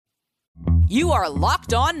You are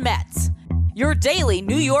Locked On Mets, your daily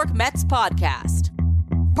New York Mets podcast.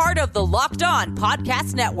 Part of the Locked On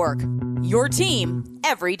Podcast Network, your team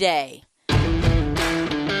every day.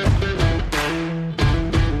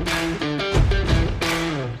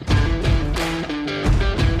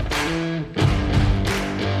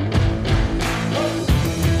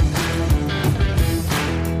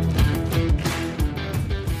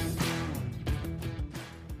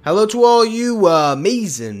 Hello to all you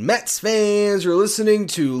amazing Mets fans. You're listening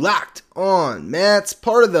to Locked On Mets,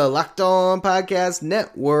 part of the Locked On Podcast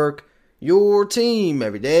Network, your team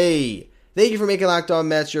every day. Thank you for making Locked On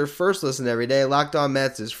Mets your first listen every day. Locked On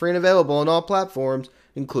Mets is free and available on all platforms,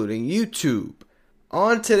 including YouTube.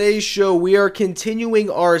 On today's show, we are continuing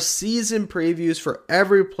our season previews for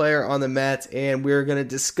every player on the Mets, and we're going to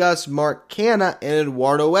discuss Mark Canha and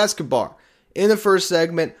Eduardo Escobar. In the first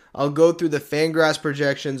segment, I'll go through the Fangraphs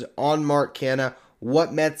projections on Mark Canha,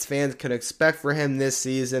 what Mets fans can expect for him this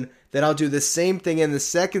season. Then I'll do the same thing in the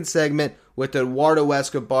second segment with Eduardo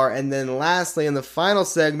Escobar. And then lastly, in the final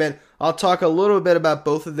segment, I'll talk a little bit about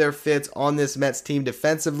both of their fits on this Mets team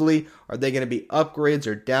defensively. Are they going to be upgrades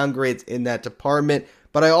or downgrades in that department?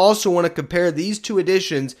 But I also want to compare these two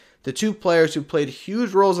additions to two players who played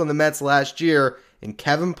huge roles on the Mets last year, in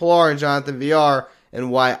Kevin Pillar and Jonathan Villar, and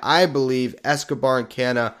why I believe Escobar and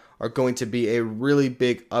Canha are going to be a really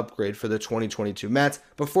big upgrade for the 2022 Mets.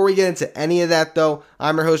 Before we get into any of that, though,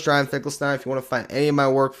 I'm your host, Ryan Finkelstein. If you want to find any of my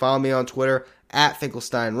work, follow me on Twitter,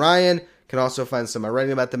 @FinkelsteinRyan. You can also find some of my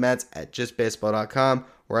writing about the Mets at JustBaseball.com,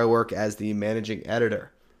 where I work as the managing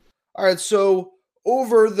editor. All right, so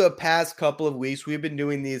over the past couple of weeks, we've been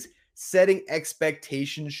doing these setting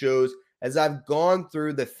expectation shows as I've gone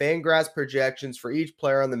through the Fangraphs projections for each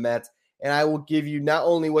player on the Mets. And I will give you not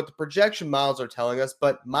only what the projection models are telling us,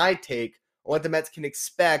 but my take on what the Mets can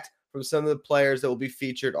expect from some of the players that will be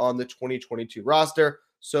featured on the 2022 roster.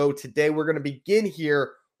 So today we're going to begin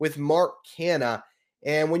here with Mark Canha.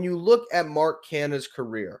 And when you look at Mark Canha's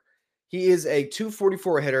career, he is a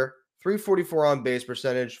 .244 hitter, .344 on base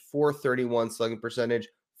percentage, .431 slugging percentage.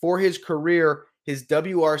 For his career, his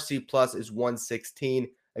WRC plus is 116.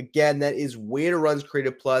 Again, that is weighted runs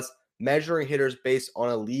created plus, measuring hitters based on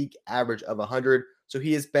a league average of 100. So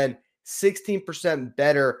he has been 16%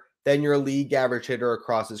 better than your league average hitter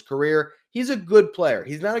across his career. He's a good player.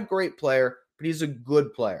 He's not a great player, but he's a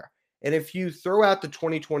good player. And if you throw out the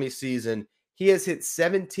 2020 season, he has hit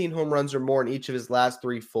 17 home runs or more in each of his last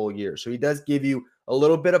 3 full years. So he does give you a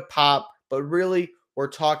little bit of pop, but really we're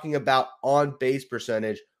talking about on-base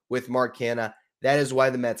percentage with Mark Canha. That is why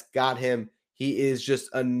the Mets got him. He is just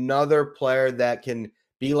another player that can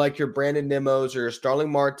be like your Brandon Nimmo's or your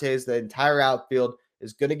Starling Martes. The entire outfield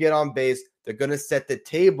is going to get on base. They're going to set the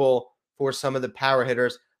table for some of the power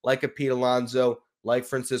hitters like a Pete Alonso, like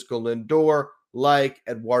Francisco Lindor, like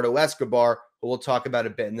Eduardo Escobar, who we'll talk about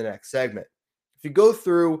a bit in the next segment. If you go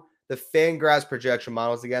through the Fangraphs projection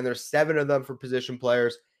models, again, there's 7 of them for position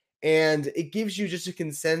players, and it gives you just a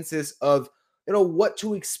consensus of what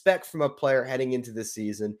to expect from a player heading into the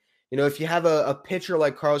season. If you have a pitcher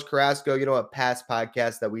like Carlos Carrasco, a past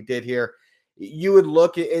podcast that we did here, you would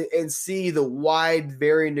look at and see the wide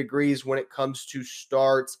varying degrees when it comes to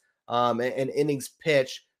starts and innings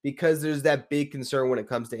pitched, because there's that big concern when it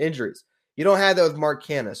comes to injuries. You don't have that with Mark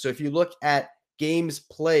Canha. So if you look at games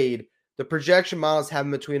played, the projection models have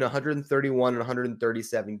him between 131 and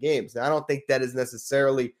 137 games. Now, I don't think that is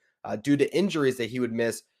necessarily due to injuries that he would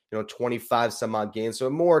miss, 25 some odd games. So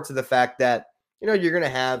more to the fact that, you're going to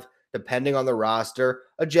have, depending on the roster,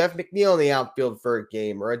 a Jeff McNeil in the outfield for a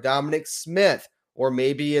game, or a Dominic Smith, or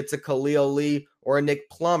maybe it's a Khalil Lee or a Nick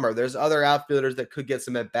Plummer. There's other outfielders that could get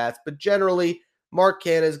some at-bats, but generally, Mark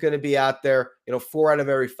Canha is going to be out there, 4 out of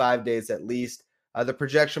every 5 days at least. The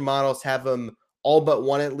projection models have him all but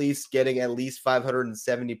one at least getting at least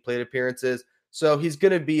 570 plate appearances. So he's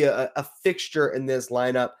going to be a fixture in this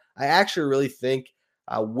lineup. I actually really think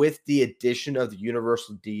with the addition of the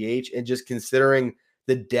universal DH and just considering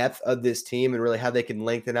the depth of this team and really how they can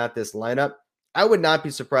lengthen out this lineup, I would not be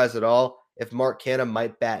surprised at all if Mark Canha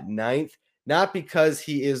might bat 9th, not because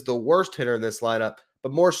he is the worst hitter in this lineup,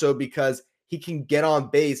 but more so because he can get on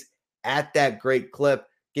base at that great clip,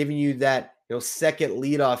 giving you that second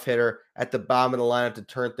leadoff hitter at the bottom of the lineup to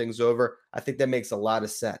turn things over. I think that makes a lot of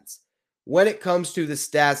sense. When it comes to the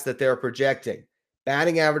stats that they're projecting,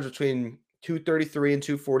 batting average between 233 and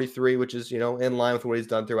 243, which is, in line with what he's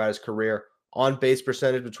done throughout his career. On base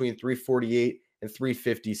percentage between 348 and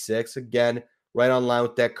 356. Again, right on line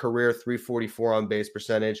with that career 344 on base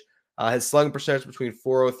percentage. His slugging percentage between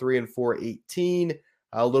 403 and 418.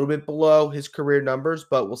 A little bit below his career numbers,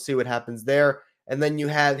 but we'll see what happens there. And then you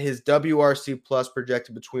have his WRC plus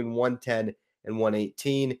projected between 110 and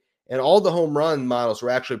 118. And all the home run models were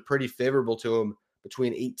actually pretty favorable to him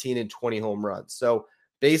between 18 and 20 home runs. So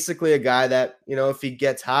basically a guy that, if he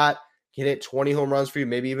gets hot, can hit 20 home runs for you,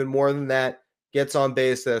 maybe even more than that, gets on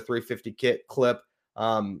base at a 350 clip,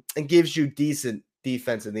 and gives you decent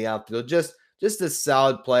defense in the outfield. Just a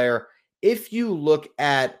solid player. If you look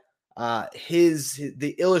at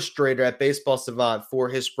the illustrator at Baseball Savant for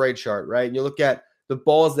his spray chart, right? And you look at the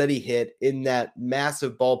balls that he hit in that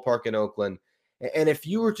massive ballpark in Oakland. And if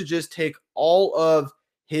you were to just take all of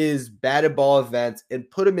his batted ball events and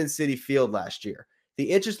put him in Citi Field last year, the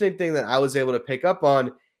interesting thing that I was able to pick up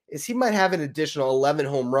on is he might have an additional 11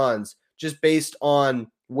 home runs just based on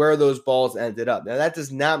where those balls ended up. Now, that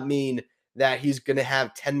does not mean that he's going to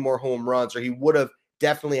have 10 more home runs, or he would have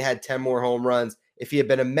definitely had 10 more home runs if he had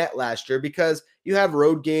been a Met last year, because you have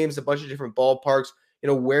road games, a bunch of different ballparks,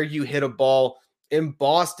 where you hit a ball in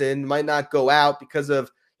Boston might not go out because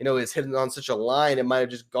of, it's hitting on such a line. It might have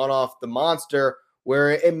just gone off the monster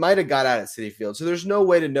where it might have got out at Citi Field. So there's no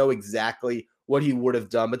way to know exactly what he would have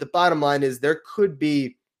done. But the bottom line is there could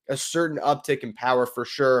be a certain uptick in power for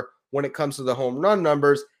sure when it comes to the home run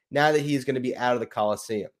numbers now that he's going to be out of the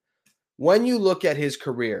Coliseum. When you look at his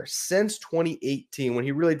career since 2018, when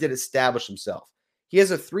he really did establish himself, he has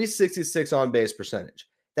a 366 on-base percentage.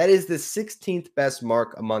 That is the 16th best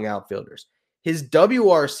mark among outfielders. His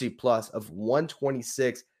WRC plus of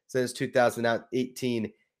 126 since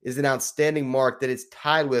 2018 is an outstanding mark that is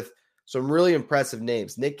tied with some really impressive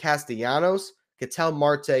names: Nick Castellanos, Ketel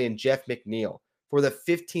Marte, and Jeff McNeil for the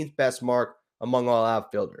 15th best mark among all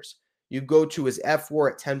outfielders. You go to his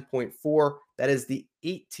F4 at 10.4. That is the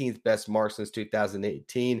 18th best mark since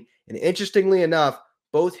 2018. And interestingly enough,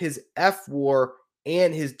 both his F4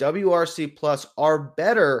 and his WRC plus are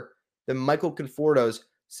better than Michael Conforto's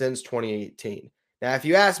since 2018. Now, if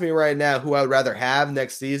you ask me right now who I would rather have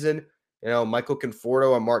next season, Michael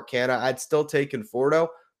Conforto or Mark Canha, I'd still take Conforto.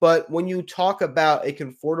 But when you talk about a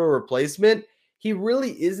Conforto replacement, he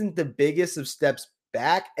really isn't the biggest of steps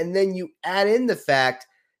back. And then you add in the fact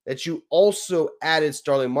that you also added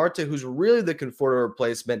Starling Marte, who's really the Conforto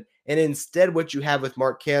replacement. And instead, what you have with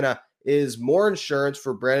Mark Canha is more insurance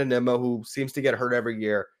for Brandon Nimmo, who seems to get hurt every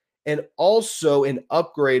year, and also an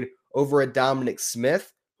upgrade over a Dominic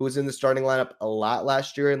Smith, who was in the starting lineup a lot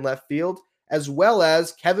last year in left field, as well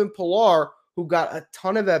as Kevin Pillar, who got a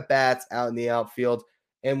ton of at-bats out in the outfield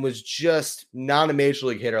and was just not a major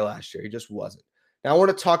league hitter last year. He just wasn't. Now, I want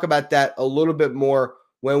to talk about that a little bit more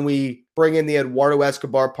when we bring in the Eduardo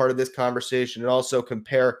Escobar part of this conversation and also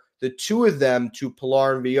compare the two of them to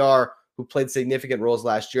Pillar and Villar, who played significant roles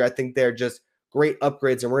last year. I think they're just great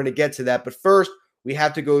upgrades, and we're going to get to that. But first, we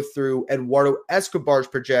have to go through Eduardo Escobar's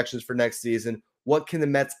projections for next season. What can the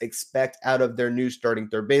Mets expect out of their new starting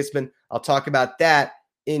third baseman? I'll talk about that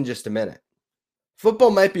in just a minute.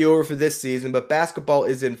 Football might be over for this season, but basketball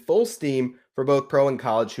is in full steam for both pro and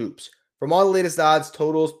college hoops. From all the latest odds,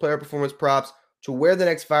 totals, player performance props, to where the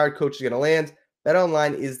next fired coach is going to land,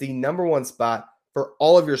 BetOnline is the number one spot for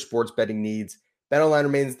all of your sports betting needs. BetOnline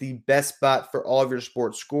remains the best spot for all of your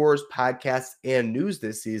sports scores, podcasts, and news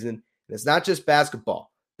this season. And it's not just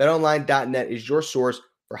basketball. BetOnline.net is your source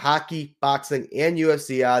for hockey, boxing, and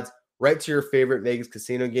UFC odds right to your favorite Vegas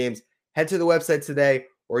casino games. Head to the website today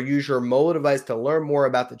or use your mobile device to learn more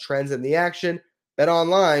about the trends in the action.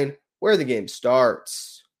 BetOnline, where the game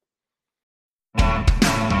starts.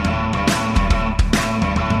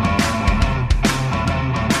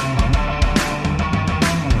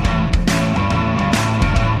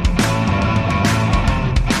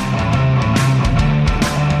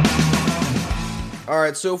 All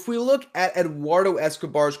right, so if we look at Eduardo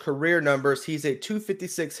Escobar's career numbers, he's a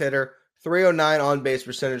 256 hitter, 309 on-base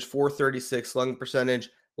percentage, 436 slugging percentage.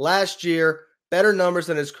 Last year, better numbers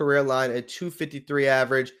than his career line, a 253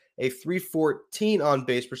 average, a 314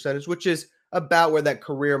 on-base percentage, which is about where that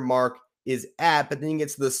career mark is at. But then you get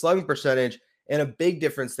to the slugging percentage, and a big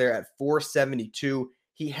difference there at 472.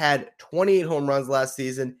 He had 28 home runs last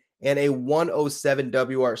season and a 107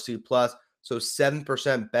 WRC plus, so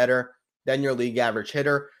 7% better than your league average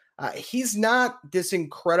hitter. He's not this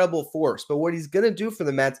incredible force, but what he's going to do for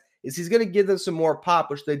the Mets is he's going to give them some more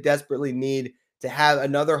pop, which they desperately need to have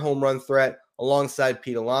another home run threat alongside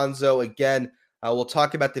Pete Alonso. Again, we'll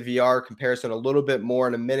talk about the Villar comparison a little bit more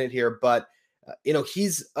in a minute here, but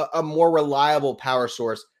he's a more reliable power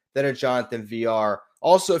source than a Jonathan Villar.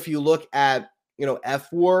 Also, if you look at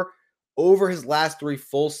F4 over his last 3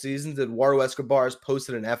 full seasons, Eduardo Escobar has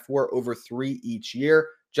posted an F4 over 3 each year.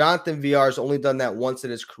 Jonathan Villar has only done that once in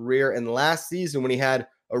his career, and last season when he had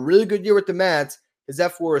a really good year with the Mets, his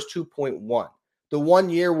F4 is 2.1. The one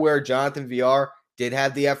year where Jonathan Villar did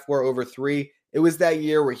have the F4 over 3, it was that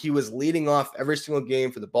year where he was leading off every single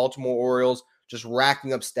game for the Baltimore Orioles, just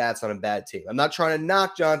racking up stats on a bad team. I'm not trying to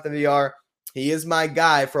knock Jonathan Villar. He is my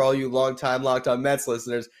guy for all you longtime Locked On Mets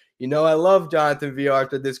listeners. You know I love Jonathan Villar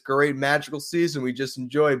after this great magical season we just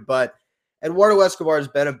enjoyed, but Eduardo Escobar has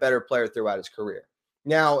been a better player throughout his career.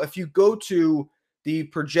 Now, if you go to the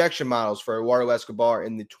projection models for Eduardo Escobar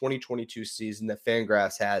in the 2022 season that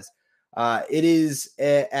Fangraphs has, it is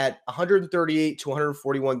at 138 to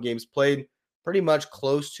 141 games played, pretty much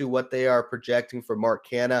close to what they are projecting for Mark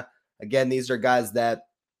Canha. Again, these are guys that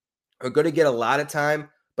are going to get a lot of time,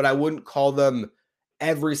 but I wouldn't call them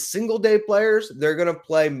every single day players. They're going to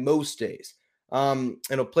play most days. And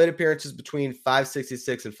plate appearances between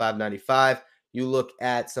 566 and 595. You look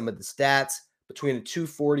at some of the stats between a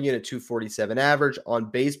 240 and a 247 average, on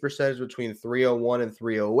base percentage between 301 and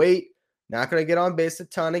 308. Not going to get on base a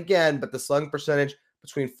ton again, but the slugging percentage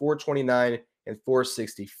between 429 and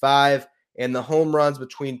 465, and the home runs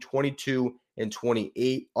between 22 and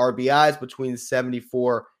 28, RBIs between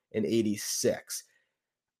 74 and 86.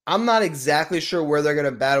 I'm not exactly sure where they're going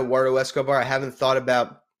to bat Eduardo Escobar. I haven't thought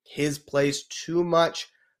about his place too much,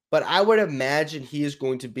 but I would imagine he is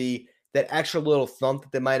going to be that extra little thump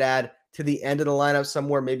that they might add to the end of the lineup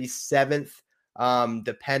somewhere, maybe 7th,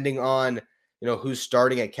 depending on who's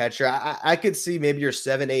starting at catcher. I could see maybe your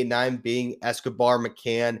 7, 8, 9 being Escobar,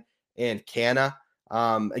 McCann, and Canha.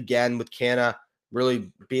 Again, with Canha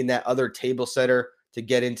really being that other table setter to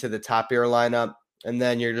get into the top air lineup. And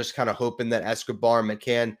then you're just kind of hoping that Escobar and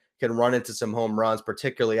McCann can run into some home runs,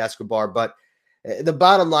 particularly Escobar. But the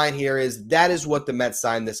bottom line here is that is what the Mets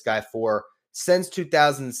signed this guy for. Since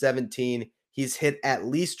 2017, he's hit at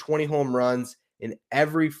least 20 home runs in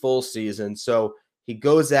every full season. So he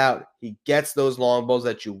goes out, he gets those long balls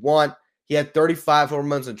that you want. He had 35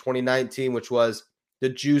 home runs in 2019, which was the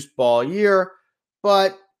juice ball year.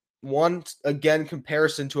 But once again,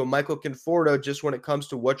 comparison to a Michael Conforto, just when it comes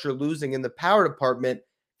to what you're losing in the power department,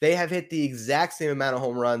 they have hit the exact same amount of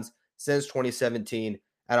home runs since 2017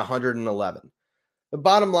 at 111. The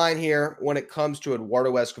bottom line here, when it comes to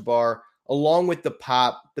Eduardo Escobar, along with the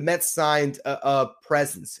pop, the Mets signed a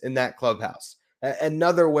presence in that clubhouse.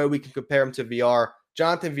 Another way we can compare him to Villar,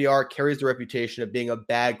 Jonathan Villar carries the reputation of being a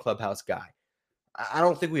bad clubhouse guy. I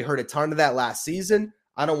don't think we heard a ton of that last season.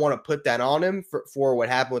 I don't want to put that on him for what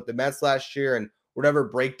happened with the Mets last year and whatever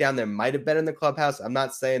breakdown there might have been in the clubhouse. I'm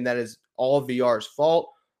not saying that is all Villar's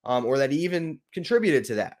fault or that he even contributed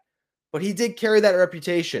to that. But he did carry that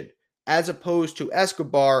reputation, as opposed to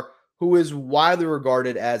Escobar, who is widely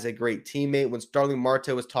regarded as a great teammate. When Starling Marte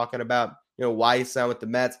was talking about why he signed with the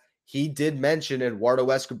Mets, he did mention Eduardo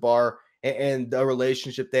Escobar and the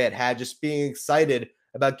relationship they had just being excited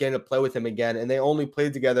about getting to play with him again. And they only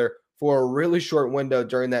played together for a really short window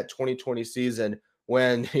during that 2020 season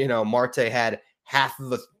when, Marte had half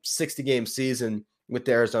of a 60-game season with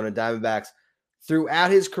the Arizona Diamondbacks. Throughout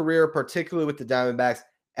his career, particularly with the Diamondbacks,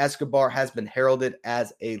 Escobar has been heralded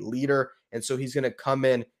as a leader, and so he's going to come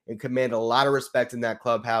in and command a lot of respect in that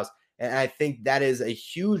clubhouse. And I think that is a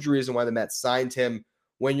huge reason why the Mets signed him.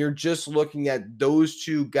 When you're just looking at those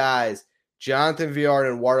two guys, Jonathan Villar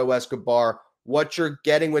and Eduardo Escobar, what you're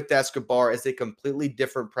getting with Escobar is a completely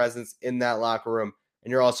different presence in that locker room,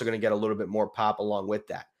 and you're also going to get a little bit more pop along with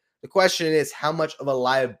that. The question is, how much of a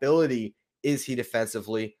liability is he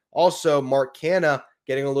defensively? Also, Mark Canha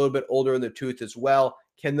getting a little bit older in the tooth as well.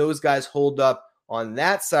 Can those guys hold up on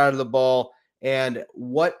that side of the ball? And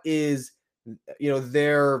what is,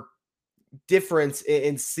 their difference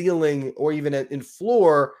in ceiling or even in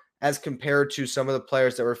floor as compared to some of the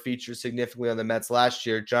players that were featured significantly on the Mets last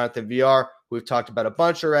year? Jonathan Villar, who we've talked about a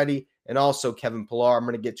bunch already, and also Kevin Pillar. I'm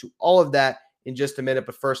going to get to all of that in just a minute.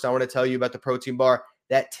 But first, I want to tell you about the protein bar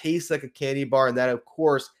that tastes like a candy bar. And that, of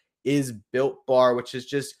course, is Built Bar, which has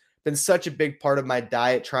just been such a big part of my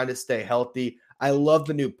diet, trying to stay healthy. I love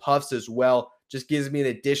the new puffs as well. Just gives me an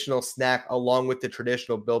additional snack along with the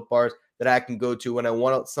traditional Built Bars that I can go to when I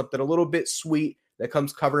want something a little bit sweet that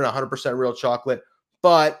comes covered in 100% real chocolate,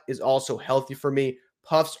 but is also healthy for me.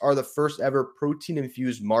 Puffs are the first ever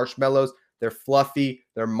protein-infused marshmallows. They're fluffy,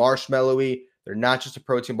 they're marshmallowy. They're not just a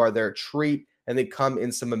protein bar, they're a treat, and they come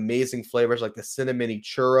in some amazing flavors like the cinnamony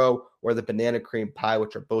churro or the banana cream pie,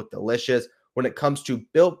 which are both delicious. When it comes to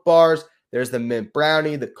Built Bars, there's the mint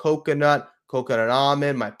brownie, the coconut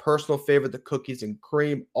almond, my personal favorite, the cookies and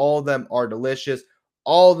cream. All of them are delicious.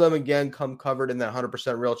 All of them, again, come covered in that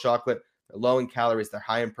 100% real chocolate. They're low in calories. They're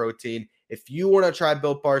high in protein. If you want to try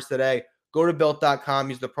Built Bars today, go to Built.com.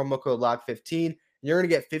 Use the promo code LOCK15. And you're going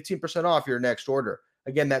to get 15% off your next order.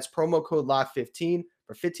 Again, that's promo code LOCK15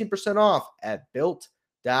 or 15% off at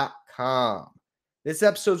built.com. This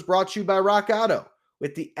episode is brought to you by Rock Auto.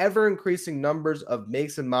 With the ever-increasing numbers of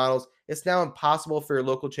makes and models, it's now impossible for your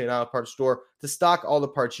local chain auto parts store to stock all the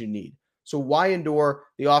parts you need. So why endure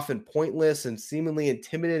the often pointless and seemingly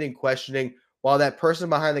intimidating questioning while that person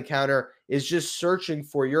behind the counter is just searching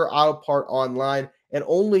for your auto part online and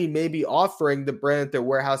only maybe offering the brand that their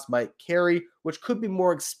warehouse might carry, which could be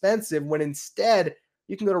more expensive, when instead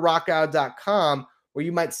you can go to rockauto.com where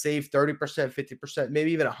you might save 30%, 50%,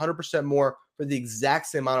 maybe even 100% more for the exact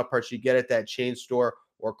same amount of parts you get at that chain store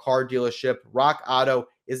or car dealership. Rock Auto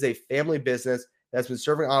is a family business that's been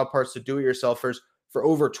serving auto parts to do-it-yourselfers for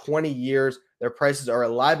over 20 years. Their prices are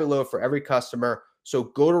reliably low for every customer. So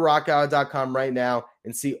go to rockauto.com right now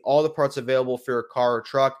and see all the parts available for your car or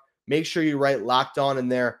truck. Make sure you write Locked On in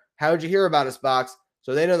there. How did you hear about us box?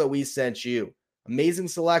 So they know that we sent you. Amazing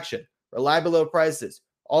selection, reliably low prices,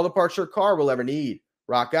 all the parts your car will ever need.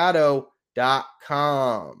 rockauto.com.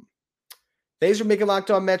 Thanks for making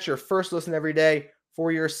Locked On Mets your first listen every day.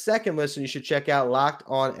 For your second listen, you should check out Locked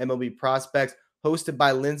On MLB Prospects, hosted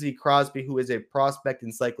by Lindsey Crosby, who is a prospect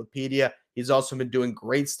encyclopedia. He's also been doing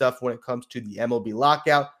great stuff when it comes to the MLB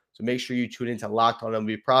lockout. So make sure you tune into Locked On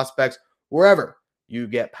MLB Prospects wherever you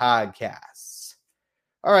get podcasts.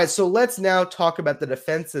 All right, so let's now talk about the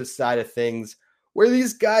defensive side of things, where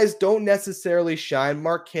these guys don't necessarily shine.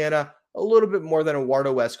 Mark Canha, a little bit more than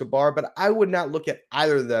Eduardo Escobar, but I would not look at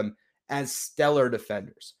either of them as stellar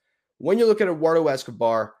defenders. When you look at Eduardo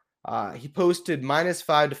Escobar, he posted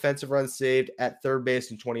 -5 defensive runs saved at third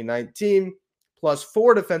base in 2019,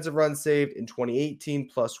 +4 defensive runs saved in 2018,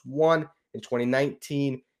 +1 in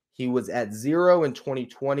 2019. He was at 0 in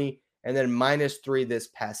 2020, and then -3 this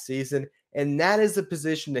past season. And that is the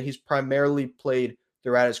position that he's primarily played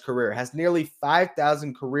throughout his career. Has nearly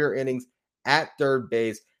 5,000 career innings at third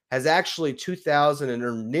base, has actually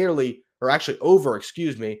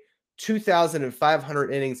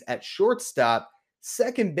 2,500 innings at shortstop.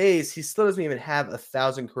 Second base, he still doesn't even have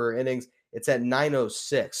 1,000 career innings. It's at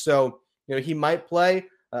 906. So, he might play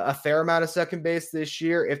a fair amount of second base this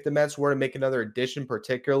year if the Mets were to make another addition,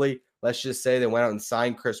 particularly, let's just say they went out and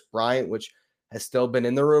signed Kris Bryant, which has still been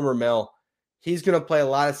in the rumor mill. He's going to play a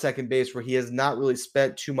lot of second base where he has not really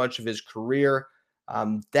spent too much of his career.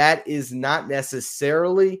 That is not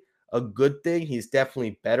necessarily a good thing. He's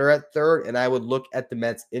definitely better at third, and I would look at the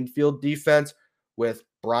Mets infield defense with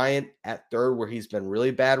Bryant at third, where he's been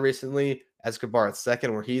really bad recently, Escobar at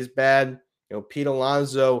second, where he's bad. Pete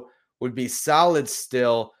Alonso would be solid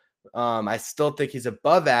still. I still think he's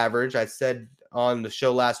above average. I said on the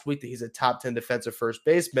show last week that he's a top 10 defensive first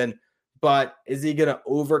baseman, but is he going to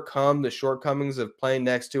overcome the shortcomings of playing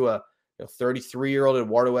next to a 33-year-old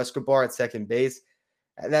Eduardo Escobar at second base?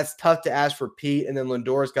 And that's tough to ask for Pete, and then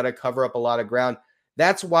Lindor's got to cover up a lot of ground.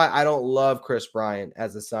 That's why I don't love Kris Bryant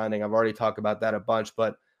as a signing. I've already talked about that a bunch,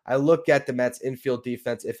 but I look at the Mets infield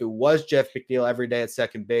defense. If it was Jeff McNeil every day at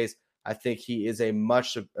second base, I think he is a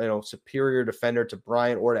much superior defender to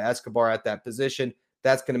Bryant or to Escobar at that position.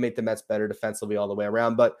 That's going to make the Mets better defensively all the way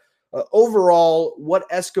around. But overall, what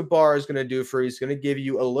Escobar is going to do for you is going to give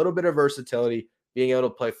you a little bit of versatility, being able to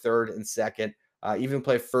play third and second, even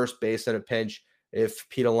play first base in a pinch if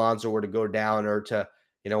Pete Alonso were to go down, or to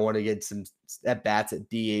want to get some at-bats at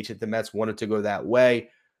DH if the Mets wanted to go that way.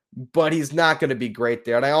 But he's not going to be great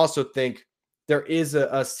there. And I also think there is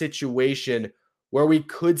a situation where we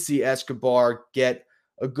could see Escobar get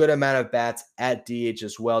a good amount of bats at DH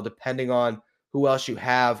as well, depending on who else you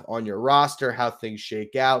have on your roster, how things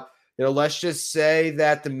shake out. Let's just say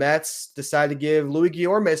that the Mets decide to give Luis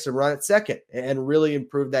Guillorme some run at second and really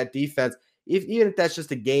improve that defense. Even if that's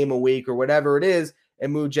just a game a week or whatever it is,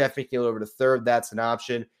 and move Jeff McNeil over to third, that's an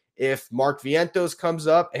option. If Mark Vientos comes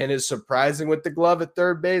up and is surprising with the glove at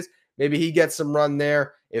third base, maybe he gets some run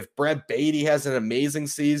there. If Brett Beatty has an amazing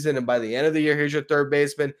season and by the end of the year, here's your third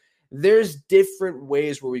baseman, there's different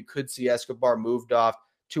ways where we could see Escobar moved off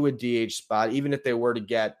to a DH spot, even if they were to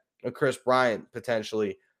get a Kris Bryant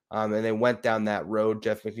potentially, and they went down that road.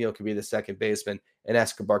 Jeff McNeil could be the second baseman and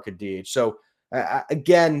Escobar could DH. So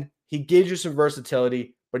again, he gives you some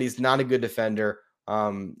versatility, but he's not a good defender.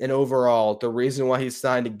 And overall, the reason why he's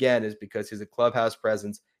signed again is because he's a clubhouse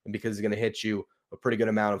presence and because he's going to hit you a pretty good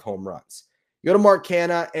amount of home runs. You go to Mark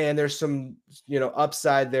Canha, and there's some,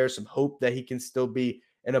 upside there, some hope that he can still be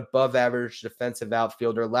an above-average defensive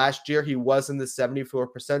outfielder. Last year, he was in the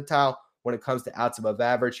 74th percentile when it comes to outs above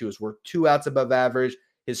average. He was worth 2 outs above average.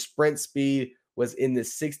 His sprint speed was in the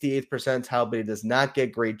 68th percentile, but he does not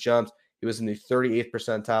get great jumps. He was in the 38th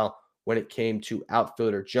percentile when it came to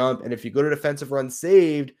outfielder jump. And if you go to defensive runs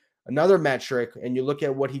saved, another metric, and you look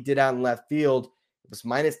at what he did out in left field, It was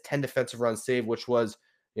minus 10 defensive runs saved, which was,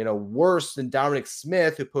 worse than Dominic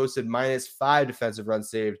Smith, who posted minus 5 defensive runs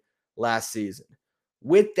saved last season.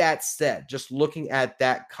 With that said, just looking at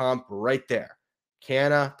that comp right there,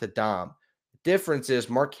 Canha to Dom, the difference is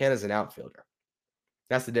Mark Canha is an outfielder.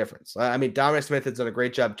 That's the difference. I mean, Dominic Smith has done a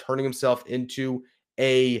great job turning himself into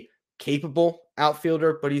a capable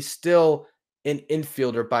outfielder, but he's still an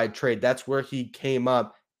infielder by trade. That's where he came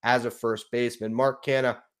up as a first baseman. Mark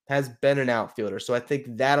Canha has been an outfielder. So I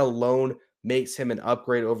think that alone makes him an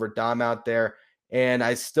upgrade over Dom out there. And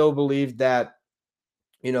I still believe that,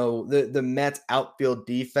 the Mets outfield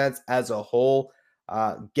defense as a whole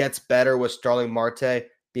gets better with Starling Marte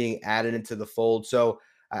being added into the fold. So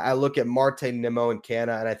I look at Marte, Nimmo, and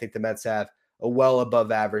Canha, and I think the Mets have a well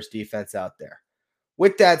above average defense out there.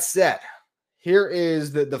 With that said, here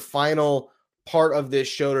is the final part of this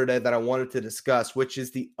show today that I wanted to discuss, which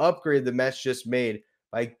is the upgrade the Mets just made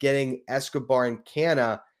by getting Escobar and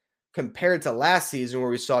Canha compared to last season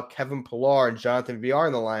where we saw Kevin Pillar and Jonathan Villar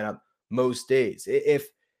in the lineup most days. If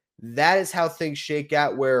that is how things shake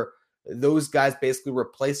out, where those guys basically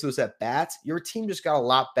replace those at bats, your team just got a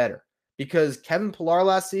lot better because Kevin Pillar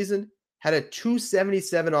last season had a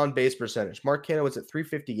 277 on base percentage. Mark Canha was at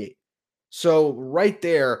 358. So right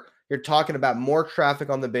there, you're talking about more traffic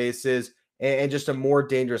on the bases and just a more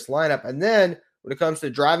dangerous lineup. And then when it comes to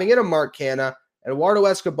driving in a Mark Canha, Eduardo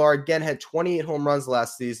Escobar again had 28 home runs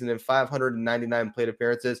last season and 599 plate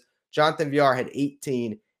appearances. Jonathan Villar had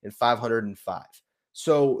 18 and 505.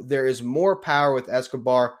 So there is more power with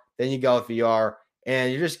Escobar than you got with Villar,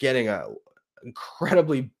 and you're just getting a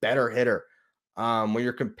incredibly better hitter. When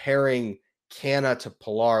you're comparing Canha to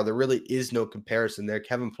Pillar, there really is no comparison there.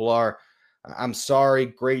 Kevin Pillar, I'm sorry,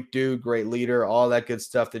 great dude, great leader, all that good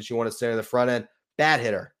stuff that you want to say in the front end. Bad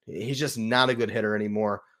hitter. He's just not a good hitter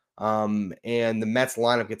anymore. And the Mets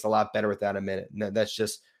lineup gets a lot better without a minute. And that's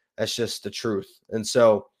just the truth. And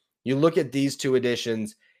so you look at these two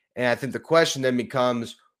additions, and I think the question then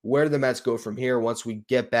becomes, where do the Mets go from here once we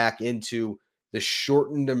get back into the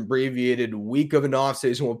shortened, abbreviated week of an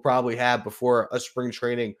offseason we'll probably have before a spring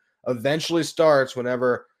training eventually starts,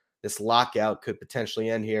 whenever this lockout could potentially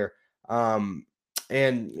end here. And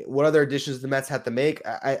what other additions the Mets have to make?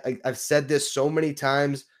 I've said this so many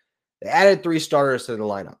times. They added 3 starters to the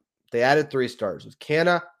lineup. They added 3 starters with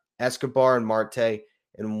Canha, Escobar, and Marte.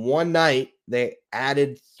 In one night, they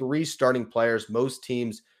added 3 starting players. Most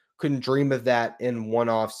teams couldn't dream of that in one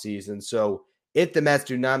off season. So if the Mets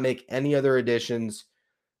do not make any other additions,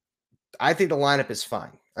 I think the lineup is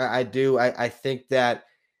fine. I do. I think that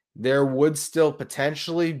there would still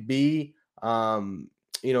potentially be,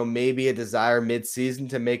 maybe a desire midseason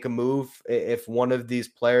to make a move if one of these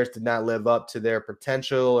players did not live up to their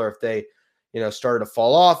potential, or if they, started to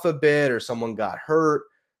fall off a bit, or someone got hurt.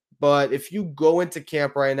 But if you go into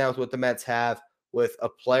camp right now with what the Mets have, with a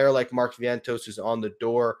player like Mark Vientos who's on the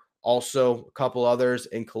door, also a couple others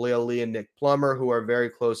in Khalil Lee and Nick Plummer who are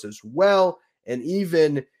very close as well, and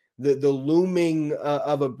even the looming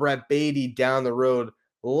of a Brett Beatty down the road,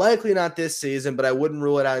 likely not this season, but I wouldn't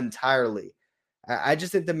rule it out entirely. I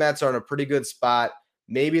just think the Mets are in a pretty good spot.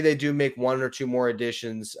 Maybe they do make 1 or 2 more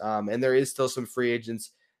additions, and there is still some free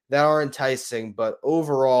agents that are enticing, but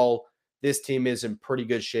overall, this team is in pretty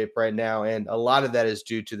good shape right now, and a lot of that is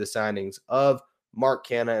due to the signings of Mark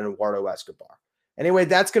Canha and Eduardo Escobar. Anyway,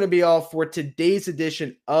 that's going to be all for today's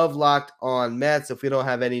edition of Locked On Mets. If we don't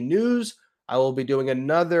have any news, I will be doing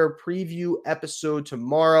another preview episode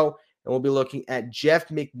tomorrow, and we'll be looking at Jeff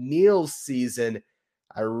McNeil's season.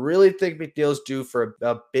 I really think McNeil's due for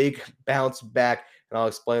a big bounce back, and I'll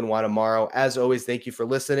explain why tomorrow. As always, thank you for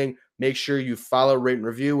listening. Make sure you follow, rate, and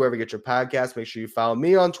review wherever you get your podcast. Make sure you follow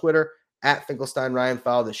me on Twitter at Finkelstein Ryan.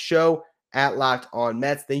 Follow the show at Locked On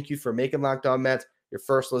Mets. Thank you for making Locked On Mets your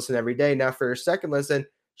first listen every day. Now for your second listen,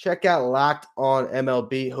 check out Locked On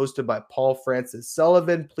MLB, hosted by Paul Francis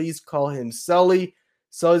Sullivan. Please call him Sully.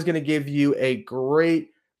 Sully's going to give you a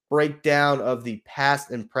great breakdown of the past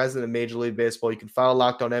and present of Major League Baseball. You can follow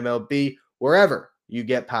Locked On MLB wherever you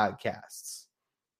get podcasts.